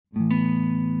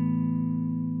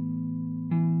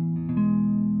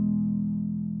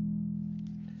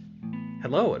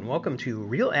Hello, and welcome to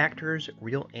Real Actors,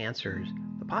 Real Answers,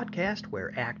 the podcast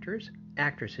where actors,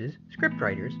 actresses,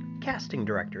 scriptwriters, casting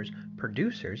directors,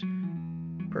 producers,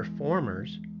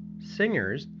 performers,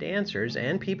 singers, dancers,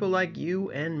 and people like you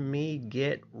and me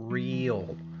get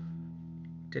real.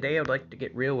 Today I'd like to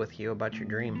get real with you about your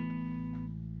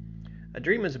dream. A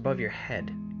dream is above your head.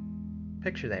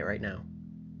 Picture that right now.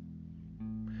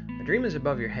 A dream is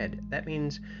above your head. That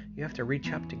means you have to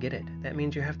reach up to get it. That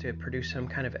means you have to produce some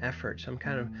kind of effort, some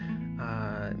kind of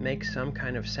make some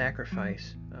kind of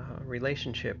sacrifice,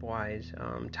 relationship-wise,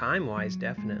 time-wise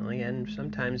definitely, and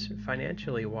sometimes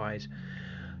financially-wise,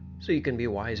 so you can be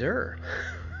wiser.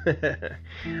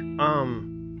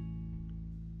 I'm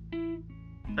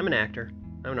an actor.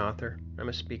 I'm an author. I'm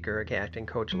a speaker, a acting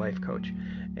coach, life coach,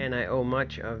 and I owe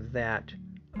much of that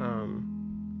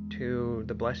to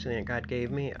the blessing that God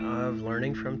gave me of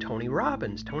learning from Tony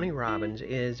Robbins. Tony Robbins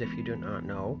is, if you do not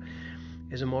know,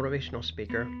 is a motivational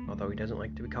speaker, although he doesn't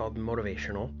like to be called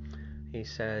motivational. He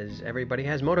says everybody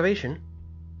has motivation.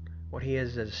 What he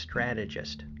is a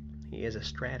strategist. He is a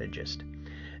strategist.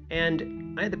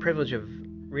 And I had the privilege of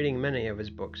reading many of his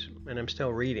books, and I'm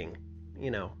still reading,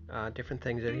 different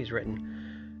things that he's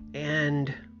written.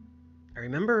 And I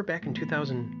remember back in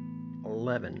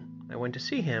 2011, I went to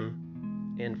see him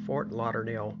in Fort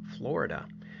Lauderdale, Florida.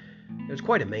 It was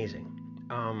quite amazing.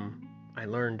 I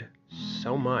learned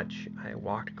so much. I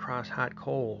walked across hot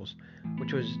coals,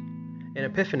 which was an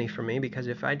epiphany for me, because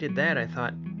if I did that, I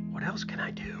thought, what else can I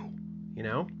do?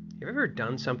 Have you ever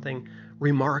done something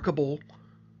remarkable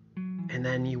and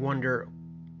then you wonder,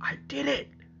 I did it?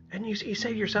 And you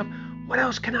say to yourself, what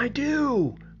else can I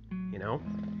do?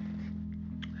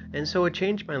 And so it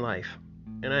changed my life,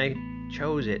 and I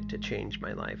chose it to change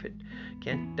my life. It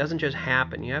doesn't just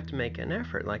happen. You have to make an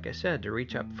effort, like I said, to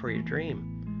reach up for your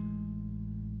dream.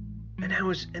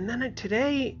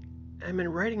 Today I've been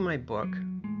writing my book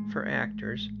for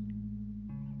actors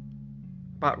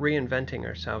about reinventing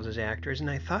ourselves as actors, and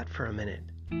I thought for a minute,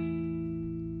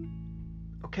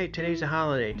 okay, today's a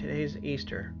holiday. Today's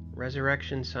Easter,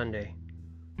 Resurrection Sunday,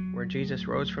 where Jesus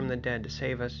rose from the dead to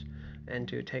save us and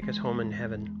to take us home in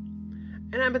heaven.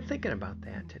 And I've been thinking about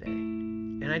that today,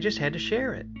 and I just had to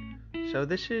share it. So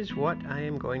this is what I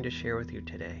am going to share with you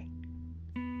today.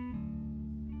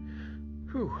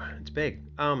 Whew, it's big.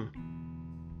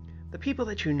 The people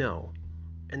that you know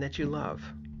and that you love,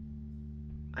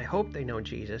 I hope they know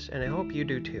Jesus, and I hope you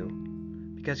do too.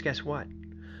 Because guess what?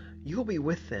 You'll be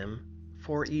with them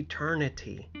for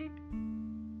eternity.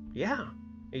 Yeah,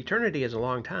 eternity is a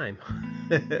long time.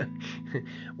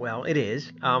 Well, it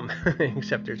is,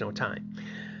 except there's no time.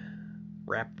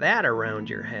 Wrap that around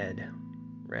your head.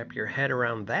 Wrap your head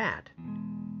around that.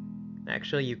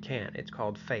 Actually, you can't. It's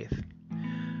called faith.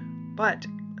 But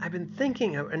I've been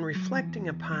thinking and reflecting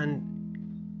upon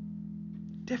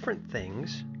different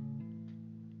things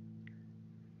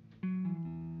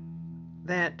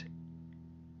that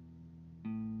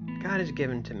God has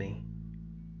given to me.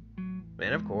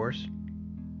 And of course,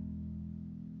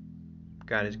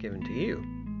 God has given to you.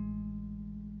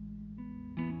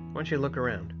 Why don't you look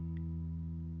around?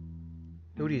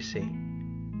 Who do you see?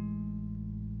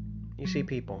 You see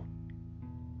people.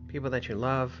 People that you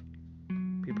love,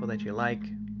 people that you like,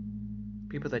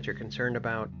 people that you're concerned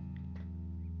about.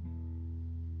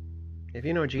 If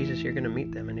you know Jesus, you're going to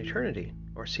meet them in eternity,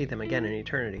 or see them again in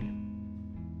eternity.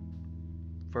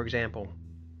 For example,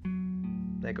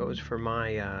 that goes for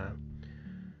my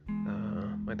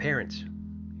parents,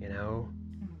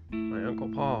 my Uncle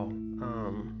Paul,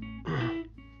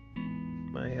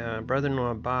 my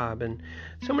brother-in-law Bob, and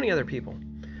so many other people.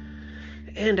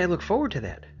 And I look forward to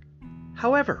that.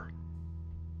 However,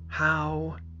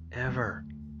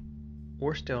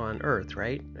 we're still on Earth,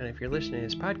 right? And if you're listening to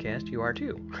this podcast, you are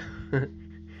too.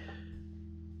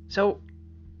 So,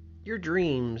 your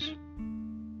dreams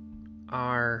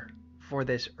are for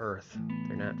this earth.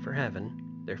 They're not for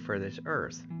heaven. They're for this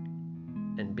earth.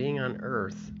 And being on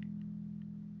earth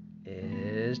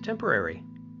is temporary.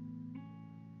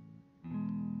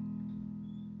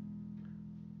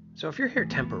 So if you're here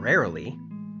temporarily,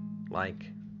 like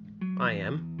I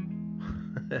am,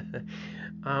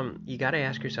 you got to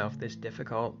ask yourself this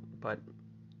difficult but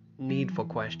needful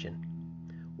question.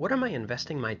 What am I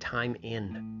investing my time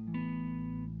in?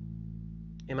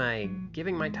 Am I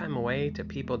giving my time away to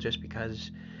people just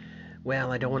because,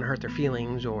 I don't want to hurt their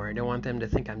feelings, or I don't want them to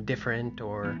think I'm different,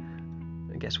 or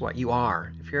guess what? You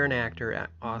are. If you're an actor,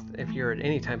 if you're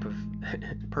any type of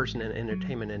person in the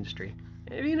entertainment industry,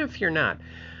 even if you're not,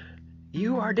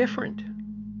 you are different.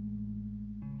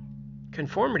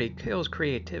 Conformity kills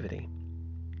creativity.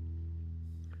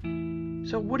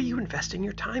 So what are you investing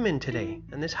your time in today,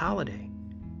 on this holiday,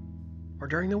 or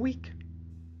during the week?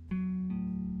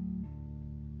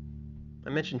 I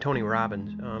mentioned Tony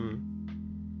Robbins.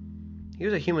 He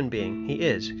was a human being. He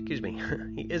is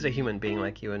a human being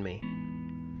like you and me.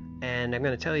 And I'm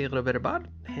going to tell you a little bit about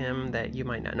him that you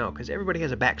might not know, because everybody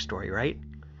has a backstory, right?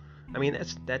 I mean,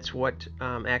 that's what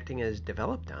acting is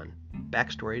developed on.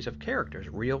 Backstories of characters,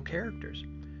 real characters.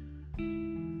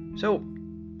 So,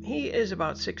 he is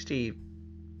about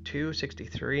 62,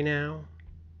 63 now.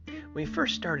 When he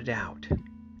first started out,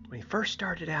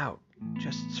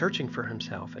 just searching for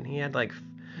himself, and he had like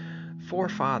 4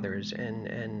 fathers,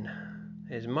 and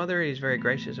his mother he's very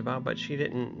gracious about, but she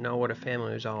didn't know what a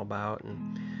family was all about,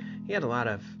 and he had a lot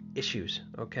of issues,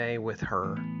 okay, with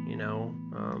her,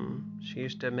 she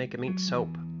used to make him eat soap.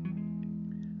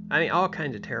 I mean, all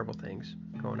kinds of terrible things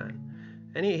going on,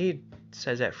 and he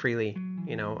says that freely,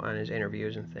 on his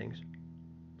interviews and things.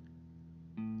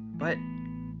 But,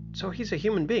 so he's a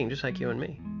human being just like you and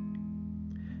me.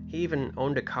 He even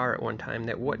owned a car at one time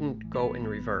that wouldn't go in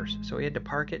reverse, so he had to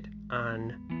park it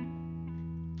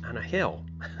on a hill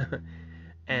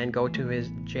and go to his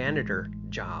janitor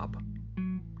job,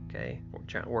 okay,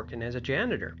 working as a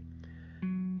janitor.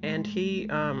 And he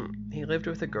lived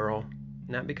with a girl,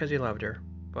 not because he loved her,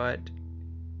 but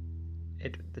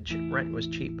the rent was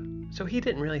cheap, so he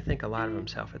didn't really think a lot of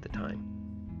himself at the time.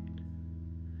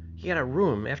 He had a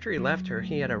room, after he left her,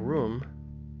 he had a room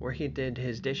where he did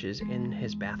his dishes in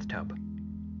his bathtub.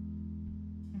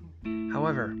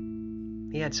 However,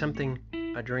 he had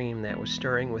a dream that was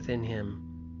stirring within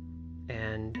him,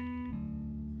 and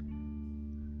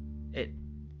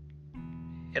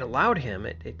it allowed him,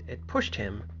 it pushed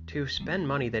him to spend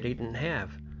money that he didn't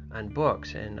have on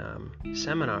books and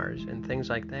seminars and things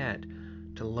like that,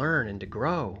 to learn and to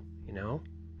grow,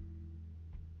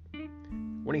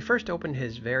 When he first opened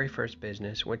his very first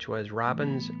business, which was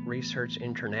Robbins Research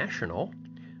International,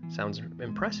 sounds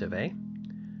impressive, eh?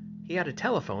 He had a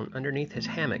telephone underneath his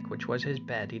hammock, which was his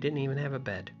bed. He didn't even have a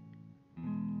bed.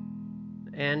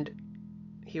 And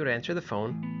he would answer the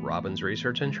phone, Robbins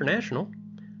Research International,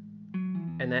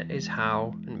 and that is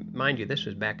how, and mind you, this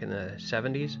was back in the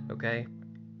 70s, okay?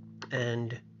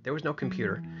 And there was no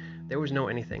computer. There was no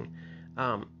anything.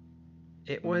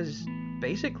 It was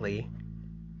basically,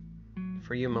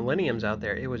 for you millenniums out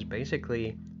there, it was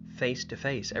basically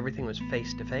face-to-face. Everything was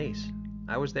face-to-face.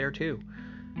 I was there too.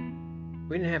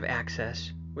 We didn't have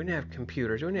access. We didn't have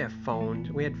computers. We didn't have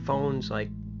phones. We had phones like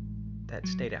that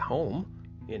stayed at home,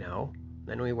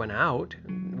 Then we went out.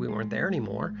 And we weren't there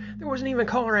anymore. There wasn't even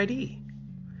caller ID.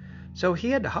 So he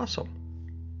had to hustle.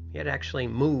 He had to actually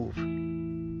move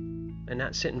and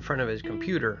not sit in front of his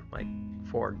computer like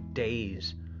for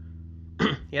days.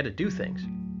 He had to do things.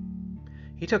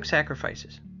 He took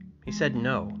sacrifices. He said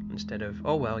no instead of,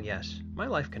 oh, well, yes, my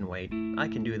life can wait. I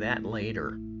can do that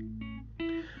later.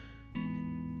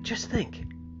 Just think.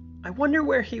 I wonder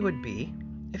where he would be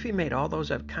if he made all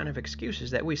those kind of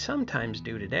excuses that we sometimes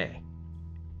do today.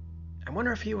 I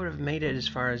wonder if he would have made it as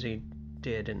far as he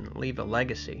did and leave a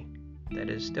legacy that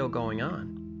is still going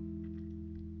on.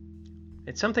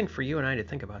 It's something for you and I to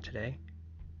think about today.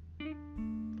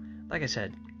 Like I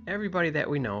said, everybody that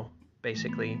we know,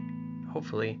 basically,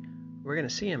 hopefully, we're going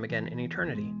to see him again in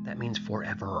eternity. That means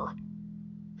forever.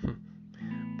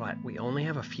 But we only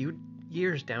have a few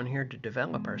years down here to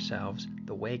develop ourselves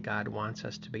the way God wants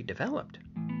us to be developed.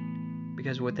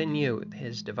 Because within you,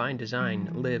 his divine design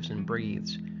lives and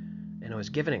breathes, and it was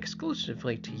given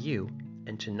exclusively to you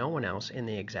and to no one else in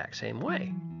the exact same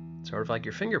way. Sort of like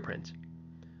your fingerprints.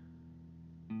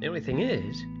 The only thing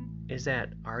is that,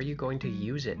 are you going to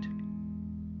use it?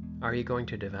 Are you going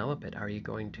to develop it? Are you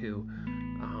going to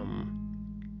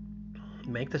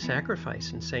make the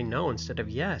sacrifice and say no instead of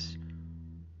yes?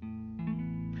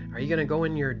 Are you going to go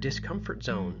in your discomfort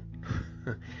zone,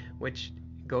 which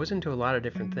goes into a lot of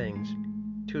different things?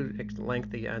 Too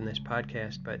lengthy on this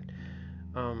podcast, but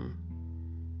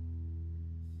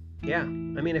yeah, I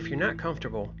mean, if you're not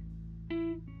comfortable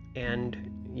and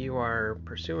you are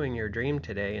pursuing your dream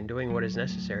today and doing what is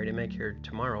necessary to make your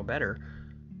tomorrow better,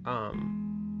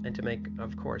 and to make,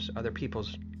 of course, other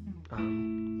people's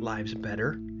lives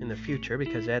better in the future,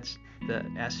 because that's the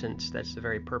essence, that's the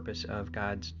very purpose of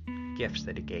God's gifts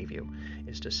that he gave you,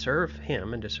 is to serve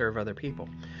him and to serve other people.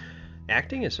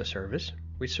 Acting is a service.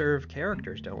 We serve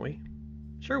characters, don't we?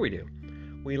 Sure we do.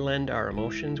 We lend our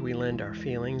emotions, we lend our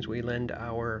feelings, we lend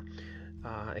our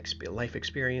life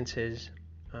experiences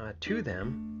to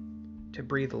them, to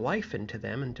breathe life into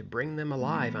them and to bring them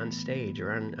alive on stage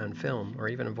or on film or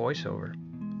even a voiceover.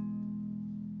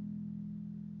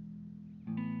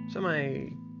 So my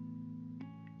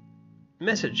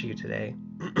message to you today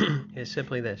is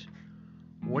simply this.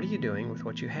 What are you doing with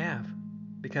what you have?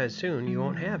 Because soon you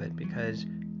won't have it, because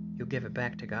you'll give it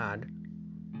back to God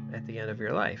at the end of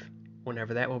your life.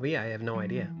 Whenever that will be, I have no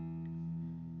idea.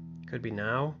 Could be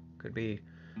now, could be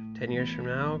 10 years from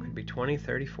now, could be 20,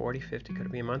 30, 40, 50, could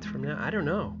it be a month from now? I don't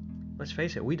know. Let's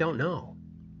face it, we don't know.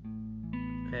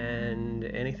 And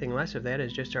anything less of that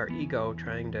is just our ego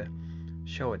trying to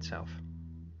show itself.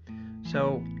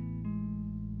 So,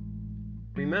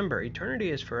 remember,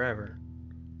 eternity is forever.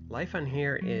 Life on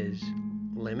here is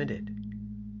limited.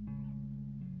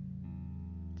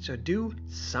 So do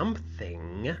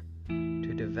something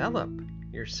to develop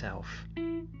yourself.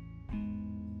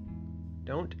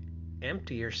 Don't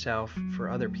empty yourself for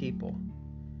other people.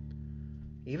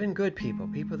 Even good people,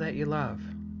 people that you love.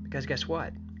 Because guess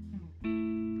what?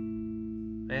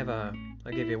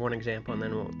 I'll give you one example and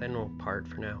then we'll part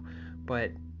for now.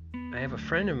 But I have a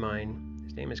friend of mine,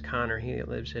 his name is Connor. He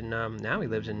lives in, now he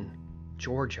lives in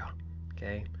Georgia,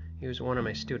 okay? He was one of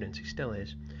my students, he still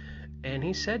is. And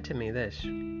he said to me this,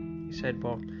 he said,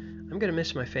 well, I'm going to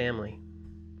miss my family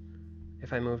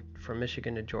if I moved from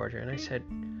Michigan to Georgia. And I said,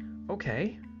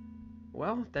 okay,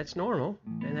 well, that's normal,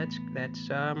 and that's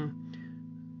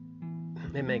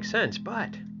it makes sense,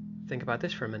 but think about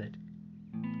this for a minute.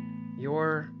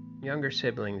 Your younger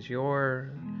siblings,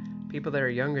 your people that are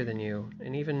younger than you,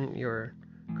 and even your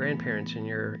grandparents and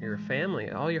your family,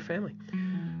 all your family,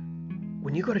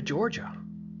 when you go to Georgia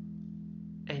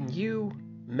and you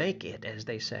make it, as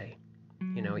they say,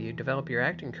 you develop your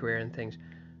acting career and things,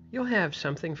 you'll have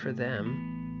something for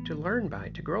them to learn by,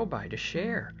 to grow by, to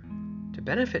share, to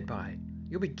benefit by.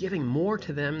 You'll be giving more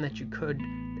to them that you could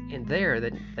in there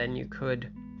than you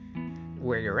could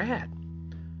where you're at.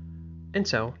 And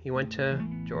so he went to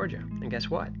Georgia, and guess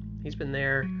what? He's been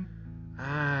there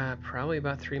probably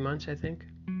about 3 months, I think.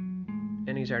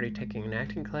 And he's already taking an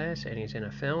acting class, and he's in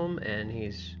a film, and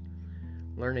he's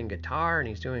learning guitar, and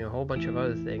he's doing a whole bunch of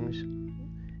other things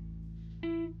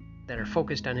that are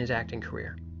focused on his acting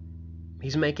career.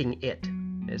 He's making it,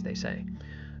 as they say.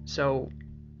 So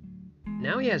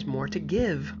now he has more to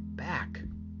give back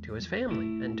to his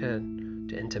family and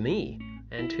to me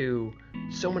and to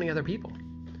so many other people.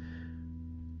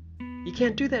 You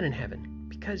can't do that in heaven,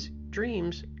 because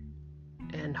dreams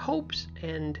and hopes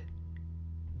and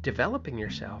developing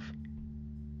yourself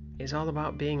is all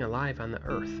about being alive on the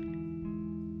earth.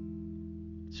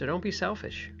 So don't be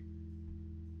selfish.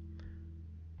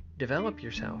 Develop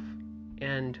yourself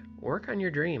and work on your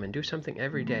dream and do something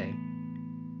every day.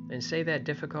 And say that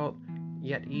difficult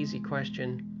yet easy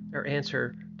question or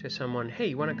answer to someone, hey,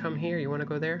 you want to come here? You want to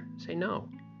go there? Say, no,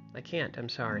 I can't. I'm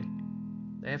sorry.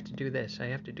 I have to do this. I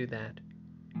have to do that.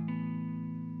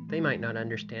 They might not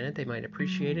understand it. They might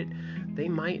appreciate it. They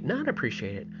might not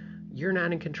appreciate it. You're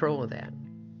not in control of that.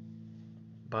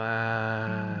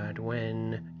 But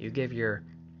when you give your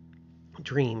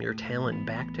dream, your talent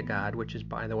back to God, which is,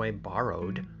 by the way,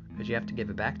 borrowed, because you have to give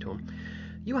it back to Him,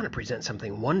 you want to present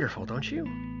something wonderful, don't you?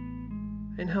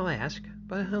 And He'll ask,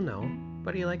 but He'll know.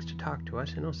 But He likes to talk to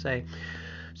us, and He'll say,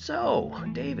 so,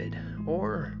 David,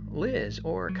 or Liz,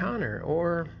 or Connor,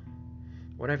 or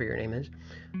whatever your name is,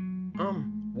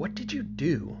 what did you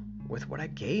do with what I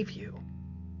gave you?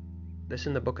 This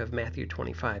in the book of Matthew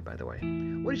 25, by the way.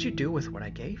 What did you do with what I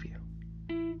gave you?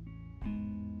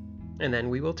 And then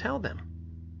we will tell Him.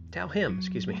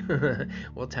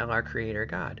 We'll tell our Creator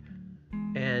God.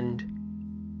 And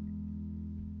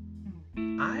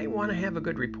I want to have a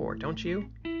good report, don't you?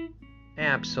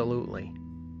 Absolutely.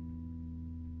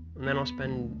 And then I'll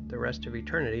spend the rest of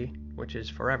eternity, which is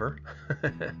forever.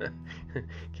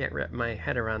 Can't wrap my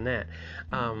head around that.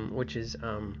 Which is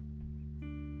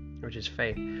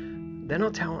faith. Then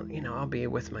I'll tell, I'll be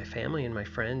with my family and my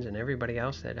friends and everybody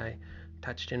else that I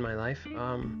touched in my life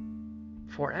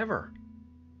forever.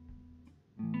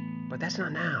 But that's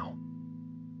not now.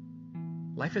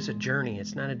 Life is a journey.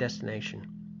 It's not a destination.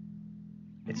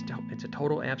 It's a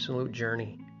total absolute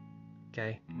journey.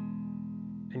 Okay?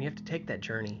 And you have to take that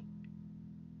journey.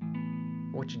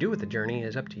 What you do with the journey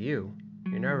is up to you.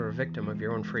 You're never a victim of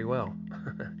your own free will.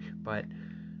 But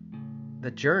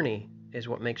the journey is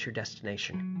what makes your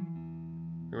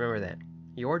destination. Remember that.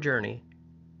 Your journey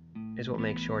is what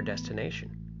makes your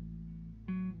destination.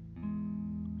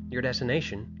 Your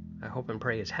destination, I hope and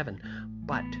pray, is heaven.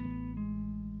 But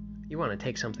you want to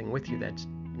take something with you that's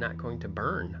not going to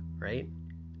burn, right?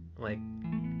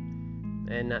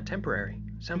 And not temporary.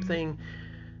 Something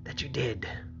that you did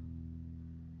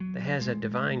that has a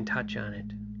divine touch on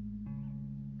it.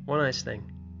 One last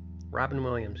thing. Robin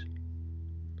Williams.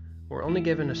 We're only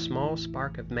given a small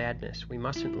spark of madness. We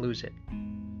mustn't lose it.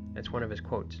 That's one of his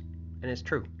quotes. and it's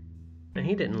true. And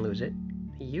he didn't lose it.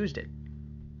 He used it.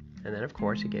 And then, of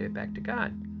course, he gave it back to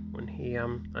God when he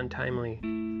untimely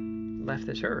left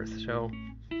this earth. So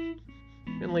I'm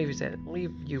going to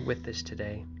leave you with this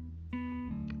today.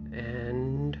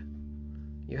 And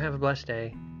you have a blessed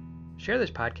day. Share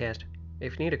this podcast.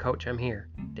 If you need a coach, I'm here.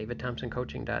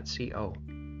 DavidThompsonCoaching.co.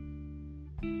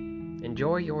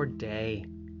 Enjoy your day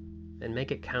and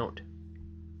make it count.